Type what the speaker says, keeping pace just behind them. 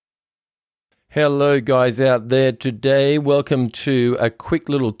Hello, guys out there today. Welcome to a quick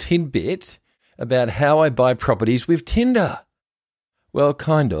little tidbit about how I buy properties with Tinder. Well,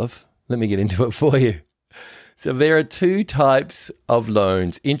 kind of. Let me get into it for you. So there are two types of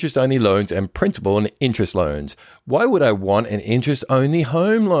loans, interest-only loans and principal and interest loans. Why would I want an interest-only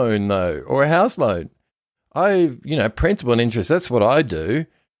home loan, though, or a house loan? Principal and interest, that's what I do.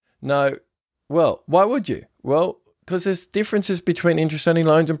 No, well, why would you? Well, because there's differences between interest-only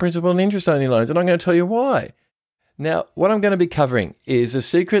loans and principal and interest-only loans, and I'm going to tell you why. Now, what I'm going to be covering is the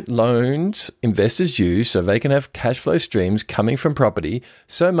secret loans investors use so they can have cash flow streams coming from property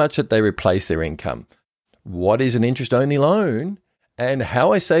so much that they replace their income. What is an interest-only loan, and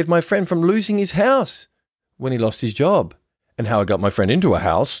how I saved my friend from losing his house when he lost his job, and how I got my friend into a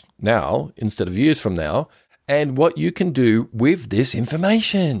house now instead of years from now, and what you can do with this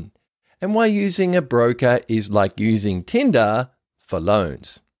information. And why using a broker is like using Tinder for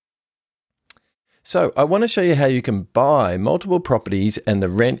loans. So I want to show you how you can buy multiple properties and the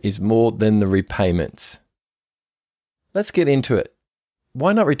rent is more than the repayments. Let's get into it.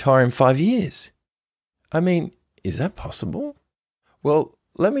 Why not retire in 5 years? I mean, is that possible? Well,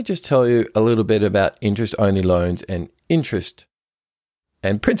 let me just tell you a little bit about interest-only loans and interest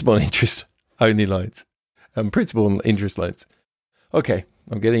and principal and interest-only loans and principal and interest loans. Okay.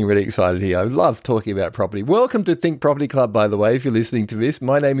 I'm getting really excited here. I love talking about property. Welcome to Think Property Club, by the way, if you're listening to this.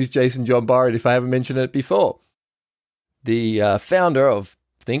 My name is Jason John Byron, if I haven't mentioned it before. The founder of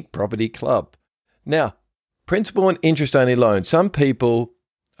Think Property Club. Now, principal and interest-only loans. Some people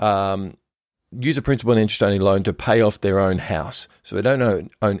use a principal and interest-only loan to pay off their own house. So they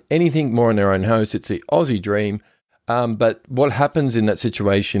don't own anything more on their own house. It's the Aussie dream. But what happens in that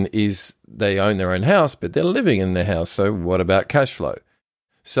situation is they own their own house, but they're living in their house. So what about cash flow?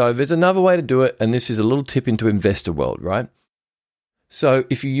 So there's another way to do it, and this is a little tip into investor world, right? So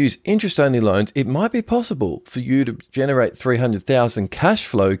if you use interest-only loans, it might be possible for you to generate $300,000 cash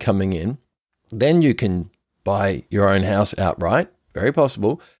flow coming in. Then you can buy your own house outright, very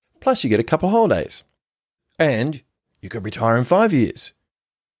possible. Plus you get a couple of holidays. And you could retire in 5 years.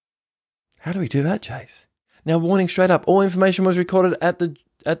 How do we do that, Chase? Now, warning straight up, all information was recorded at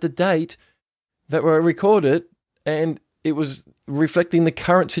the date that were recorded, and it was reflecting the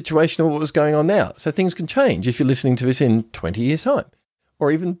current situation of what was going on now. So things can change if you're listening to this in 20 years' time or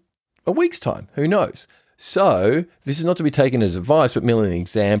even a week's time. Who knows? So this is not to be taken as advice, but merely an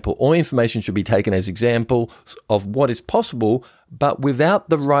example. All information should be taken as examples of what is possible, but without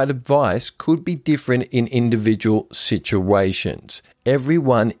the right advice could be different in individual situations.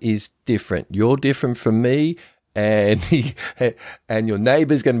 Everyone is different. You're different from me. And your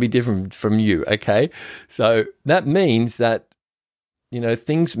neighbor's going to be different from you, okay? So that means that,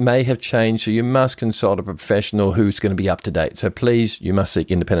 things may have changed, so you must consult a professional who's going to be up to date. So please, you must seek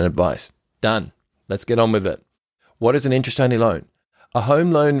independent advice. Done. Let's get on with it. What is an interest-only loan? A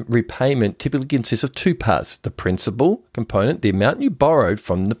home loan repayment typically consists of two parts: the principal component, the amount you borrowed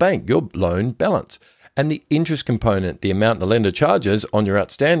from the bank, your loan balance, and the interest component, the amount the lender charges on your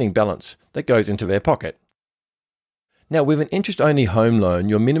outstanding balance that goes into their pocket. Now, with an interest-only home loan,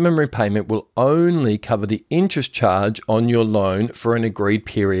 your minimum repayment will only cover the interest charge on your loan for an agreed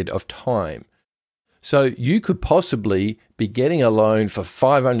period of time. So you could possibly be getting a loan for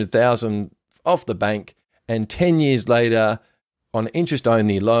 $500,000 off the bank, and 10 years later, on an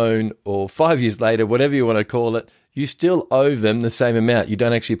interest-only loan, or 5 years later, whatever you want to call it, you still owe them the same amount. You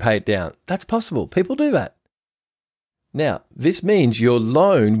don't actually pay it down. That's possible. People do that. Now, this means your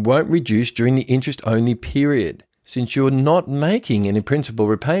loan won't reduce during the interest-only period, since you're not making any principal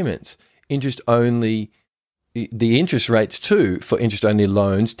repayments. The interest rates too for interest-only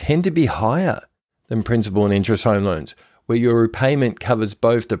loans tend to be higher than principal and interest home loans, where your repayment covers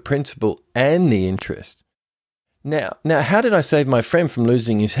both the principal and the interest. Now, how did I save my friend from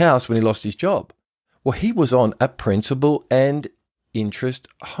losing his house when he lost his job? Well, he was on a principal and interest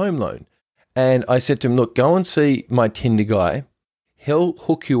home loan. And I said to him, look, go and see my Tinder guy. He'll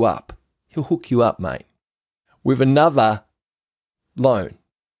hook you up. He'll hook you up, mate, with another loan.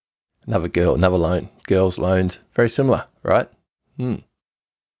 Another loan. Girls' loans, very similar, right?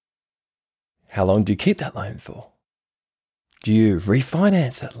 How long do you keep that loan for? Do you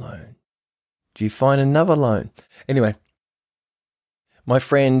refinance that loan? Do you find another loan? Anyway, my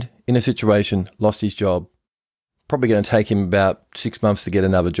friend in a situation lost his job. Probably going to take him about 6 months to get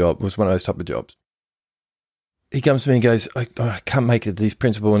another job. It was one of those type of jobs. He comes to me and goes, I can't make it these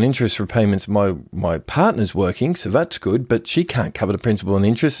principal and interest repayments. My partner's working, so that's good, but she can't cover the principal and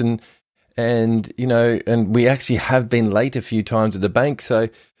interest. And we actually have been late a few times at the bank. So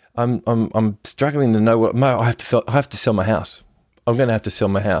I'm struggling to know I have to sell my house. I'm going to have to sell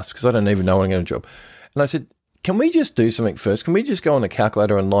my house because I don't even know when I'm going to drop. And I said, can we just do something first? Can we just go on a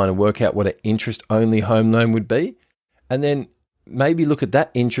calculator online and work out what an interest-only home loan would be? And then maybe look at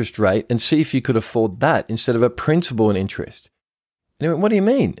that interest rate and see if you could afford that instead of a principal and interest. And he went, what do you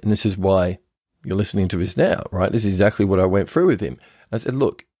mean? And this is why you're listening to this now, right? This is exactly what I went through with him. I said,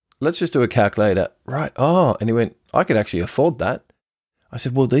 look, let's just do a calculator. Right. Oh, and he went, I could actually afford that. I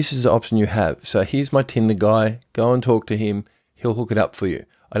said, well, this is the option you have. So here's my Tinder guy. Go and talk to him. He'll hook it up for you.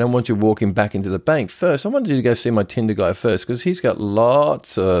 I don't want you walking back into the bank first. I wanted you to go see my Tinder guy first because he's got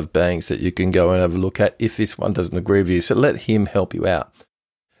lots of banks that you can go and have a look at if this one doesn't agree with you. So let him help you out.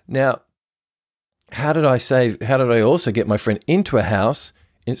 Now, how did I also get my friend into a house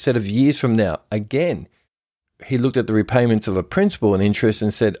instead of years from now? Again, he looked at the repayments of a principal and interest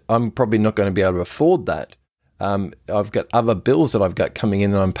and said, I'm probably not going to be able to afford that. I've got other bills that I've got coming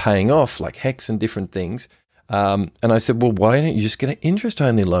in and I'm paying off, like HECS and different things. And I said, well, why don't you just get an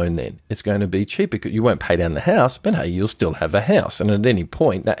interest-only loan then? It's going to be cheaper because you won't pay down the house, but hey, you'll still have a house. And at any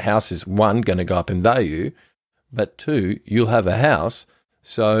point, that house is, one, going to go up in value, but two, you'll have a house,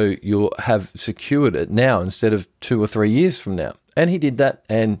 so you'll have secured it now instead of 2 or 3 years from now. And he did that,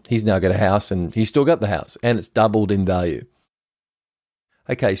 and he's now got a house, and he's still got the house, and it's doubled in value.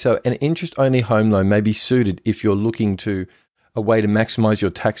 Okay, so an interest-only home loan may be suited if you're looking to a way to maximize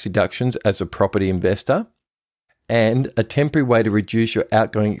your tax deductions as a property investor, and a temporary way to reduce your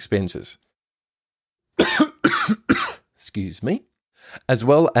outgoing expenses. Excuse me. As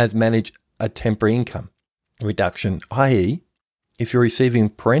well as manage a temporary income reduction, i.e., if you're receiving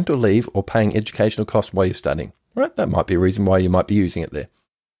parental leave or paying educational costs while you're studying. Right? That might be a reason why you might be using it there.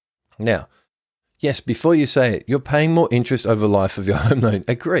 Now, yes, before you say it, you're paying more interest over the life of your home loan.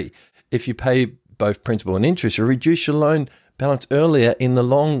 Agree. If you pay both principal and interest, you reduce your loan balance earlier in the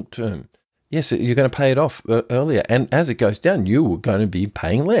long term. Yes, you're going to pay it off earlier. And as it goes down, you are going to be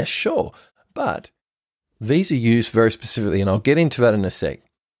paying less, sure. But these are used very specifically, and I'll get into that in a sec.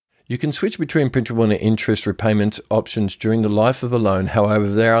 You can switch between principal and interest repayment options during the life of a loan. However,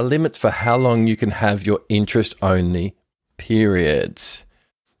 there are limits for how long you can have your interest-only periods.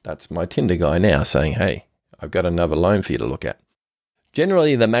 That's my Tinder guy now saying, hey, I've got another loan for you to look at.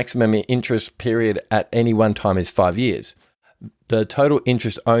 Generally, the maximum interest period at any one time is 5 years. The total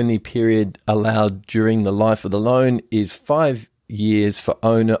interest-only period allowed during the life of the loan is 5 years for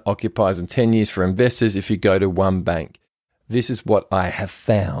owner-occupiers and 10 years for investors if you go to one bank. This is what I have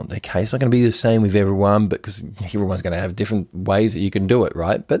found. Okay, it's not going to be the same with everyone because everyone's going to have different ways that you can do it,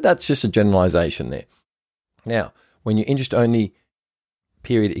 right? But that's just a generalization there. Now, when your interest-only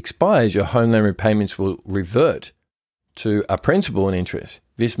period expires, your home loan repayments will revert to a principal and interest.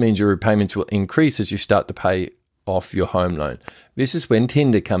 This means your repayments will increase as you start to pay off your home loan. This is when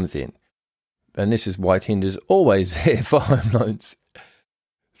Tinder comes in. And this is why Tinder's always there for home loans.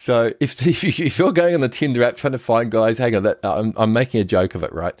 So if you're going on the Tinder app trying to find guys, hang on, I'm making a joke of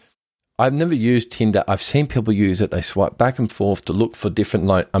it, right? I've never used Tinder. I've seen people use it. They swipe back and forth to look for different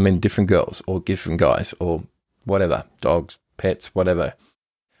girls or different guys or whatever, dogs, pets, whatever.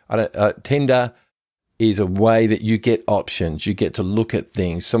 Tinder is a way that you get options. You get to look at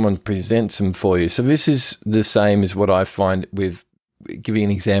things. Someone presents them for you. So this is the same as what I find with giving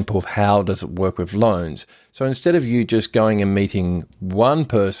an example of how does it work with loans. So instead of you just going and meeting one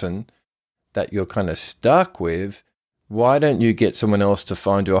person that you're kind of stuck with, why don't you get someone else to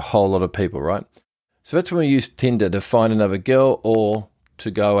find you a whole lot of people, right? So that's when we use Tinder to find another girl or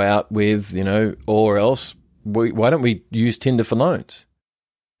to go out with, or else why don't we use Tinder for loans?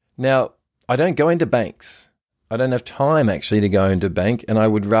 Now, I don't go into banks. I don't have time actually to go into a bank, and I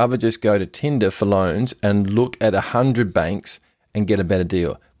would rather just go to Tinder for loans and look at 100 banks and get a better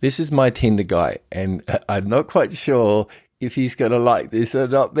deal. This is my Tinder guy, and I'm not quite sure if he's going to like this or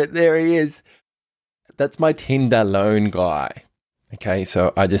not, but there he is. That's my Tinder loan guy. Okay,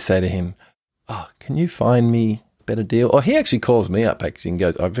 so I just say to him, can you find me a better deal? Or he actually calls me up actually and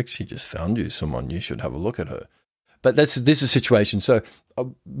goes, I've actually just found you someone. You should have a look at her. But this is a situation. So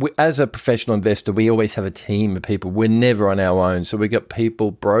as a professional investor, we always have a team of people. We're never on our own. So we got people,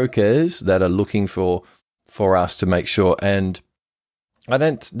 brokers that are looking for us to make sure. And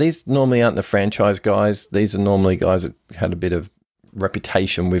these normally aren't the franchise guys. These are normally guys that had a bit of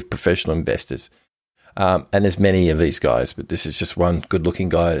reputation with professional investors. And there's many of these guys, but this is just one good-looking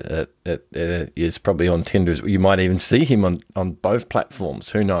guy that is probably on Tinder. You might even see him on both platforms.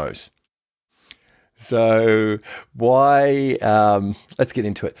 Who knows? So why, let's get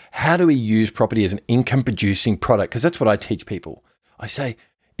into it. How do we use property as an income-producing product? Because that's what I teach people. I say,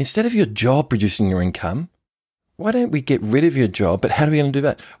 instead of your job producing your income, why don't we get rid of your job? But how are we going to do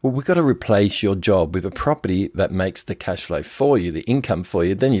that? Well, we've got to replace your job with a property that makes the cash flow for you, the income for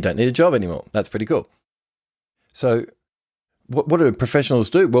you. Then you don't need a job anymore. That's pretty cool. So what do professionals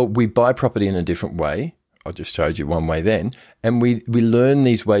do? Well, we buy property in a different way. I just showed you one way then. And we learn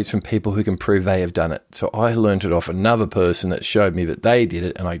these ways from people who can prove they have done it. So I learned it off another person that showed me that they did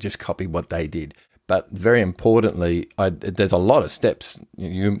it, and I just copied what they did. But very importantly, there's a lot of steps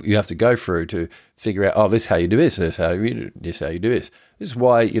you have to go through to figure out, this is how you do this, this is how you do this, how you do this. This is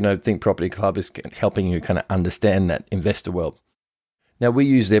why, Think Property Club is helping you kind of understand that investor world. Now, we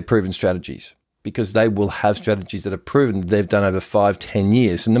use their proven strategies because they will have strategies that are proven that they've done over 5-10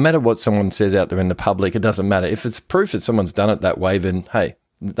 years. And no matter what someone says out there in the public, it doesn't matter. If it's proof that someone's done it that way, then hey,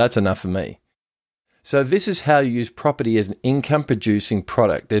 that's enough for me. So this is how you use property as an income-producing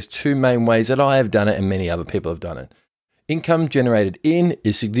product. There's two main ways that I have done it and many other people have done it. Income generated in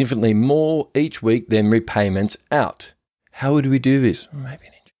is significantly more each week than repayments out. How would we do this? Maybe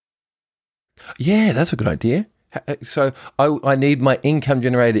an interest. Yeah, that's a good idea. So I need my income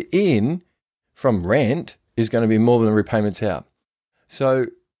generated in from rent is going to be more than the repayments out. So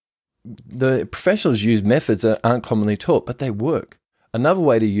the professionals use methods that aren't commonly taught, but they work. Another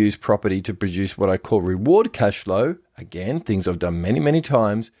way to use property to produce what I call reward cash flow, again, things I've done many, many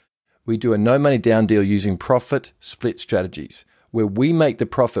times, we do a no money down deal using profit split strategies, where we make the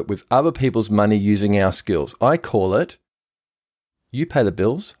profit with other people's money using our skills. I call it, you pay the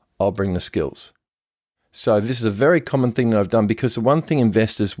bills, I'll bring the skills. So this is a very common thing that I've done because the one thing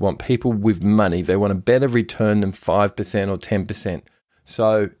investors want, people with money, they want a better return than 5% or 10%.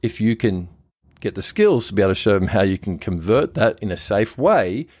 So if you can get the skills to be able to show them how you can convert that in a safe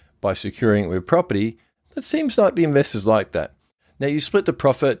way by securing it with property, it seems like the investors like that. Now you split the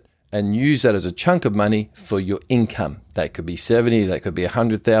profit and use that as a chunk of money for your income. That could be 70, that could be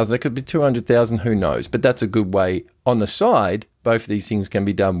 100,000, that could be 200,000, who knows? But that's a good way on the side. Both of these things can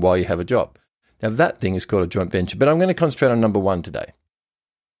be done while you have a job. Now that thing is called a joint venture, but I'm going to concentrate on number one today.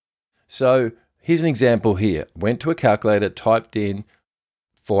 So here's an example here. Went to a calculator, typed in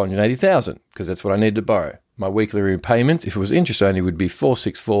 480,000 because that's what I needed to borrow. My weekly repayments, if it was interest only, would be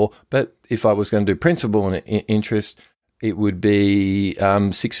 464. But if I was going to do principal and interest, it would be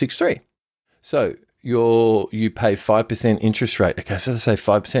 663. So you pay 5% interest rate. Okay, so let's say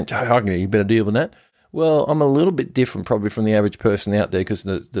 5%. I can get you a better deal than that. Well, I'm a little bit different probably from the average person out there because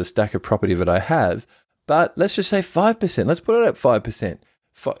of the stack of property that I have. But let's just say 5%. Let's put it at 5%.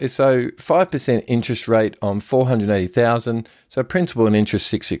 So 5% interest rate on 480,000. So principal and interest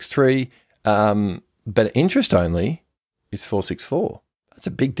 663. But interest only is 464. That's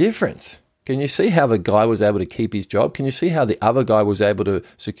a big difference. Can you see how the guy was able to keep his job? Can you see how the other guy was able to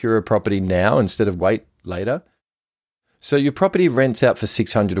secure a property now instead of wait later? So your property rents out for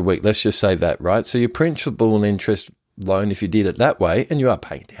 $600 a week. Let's just say that, right? So your principal and interest loan, if you did it that way, and you are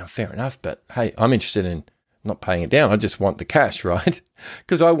paying it down, fair enough. But hey, I'm interested in not paying it down. I just want the cash, right?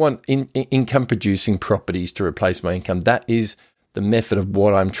 Because I want income producing properties to replace my income. That is the method of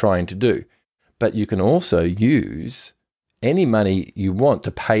what I'm trying to do. But you can also use any money you want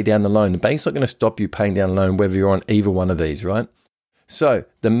to pay down the loan. The bank's not going to stop you paying down a loan whether you're on either one of these, right? So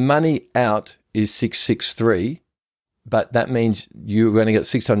the money out is 663, but that means you're going to get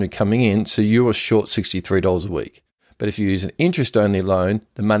 600 coming in, so you are short $63 a week. But if you use an interest-only loan,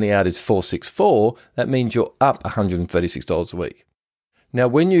 the money out is 464. That means you're up $136 a week. Now,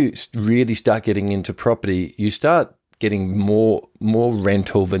 when you really start getting into property, you start getting more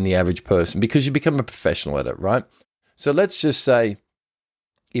rental than the average person because you become a professional at it, right? So let's just say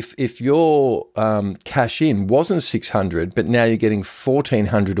if your cash in wasn't 600, but now you're getting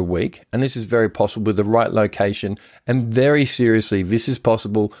 1,400 a week, and this is very possible with the right location, and very seriously, this is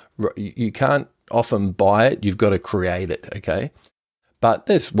possible. You can't often buy it, you've got to create it, okay? But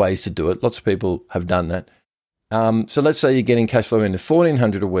there's ways to do it. Lots of people have done that. So let's say you're getting cash flow into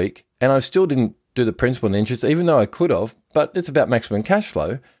 1,400 a week, and I still didn't do the principal and interest, even though I could have, but it's about maximum cash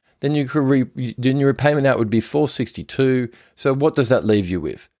flow. Then you could then your repayment out would be 462. So what does that leave you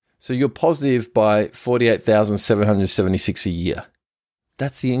with? So you're positive by 48,776 a year.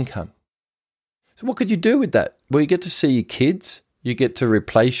 That's the income. So what could you do with that? Well, you get to see your kids, you get to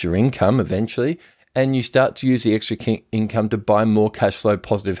replace your income eventually, and you start to use the extra income to buy more cash flow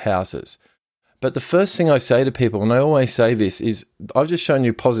positive houses. But the first thing I say to people, and I always say this, is I've just shown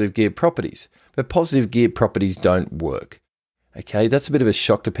you positive geared properties, but positive geared properties don't work. Okay, that's a bit of a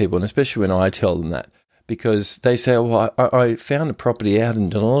shock to people, and especially when I tell them that, because they say, well, I found a property out in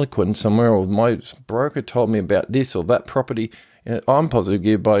Delinquent somewhere, or my broker told me about this or that property. I'm positive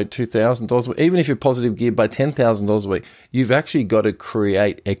geared by $2,000. Even if you're positive geared by $10,000 a week, you've actually got to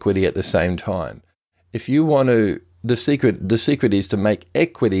create equity at the same time. if you want to, the secret is to make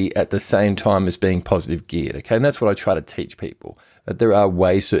equity at the same time as being positive geared. Okay, and that's what I try to teach people, that there are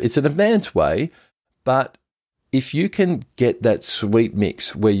ways to. It's an advanced way, but if you can get that sweet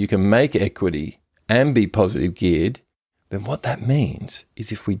mix where you can make equity and be positive geared, then what that means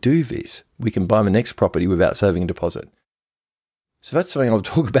is if we do this, we can buy the next property without saving a deposit. So that's something I'll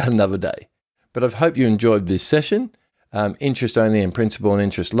talk about another day. But I hope you enjoyed this session. Interest only and principal and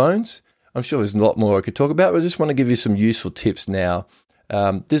interest loans. I'm sure there's a lot more I could talk about, but I just want to give you some useful tips now.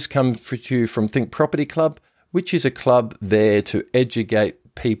 This comes to you from Think Property Club, which is a club there to educate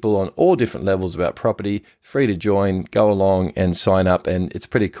people on all different levels about property. Free to join, go along and sign up, and it's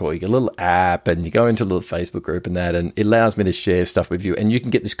pretty cool. You get a little app and you go into a little Facebook group and that, and it allows me to share stuff with you, and you can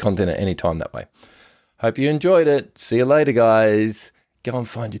get this content at any time that way. Hope you enjoyed it. See you later, guys. Go and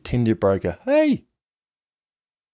find your Tinder broker. Hey!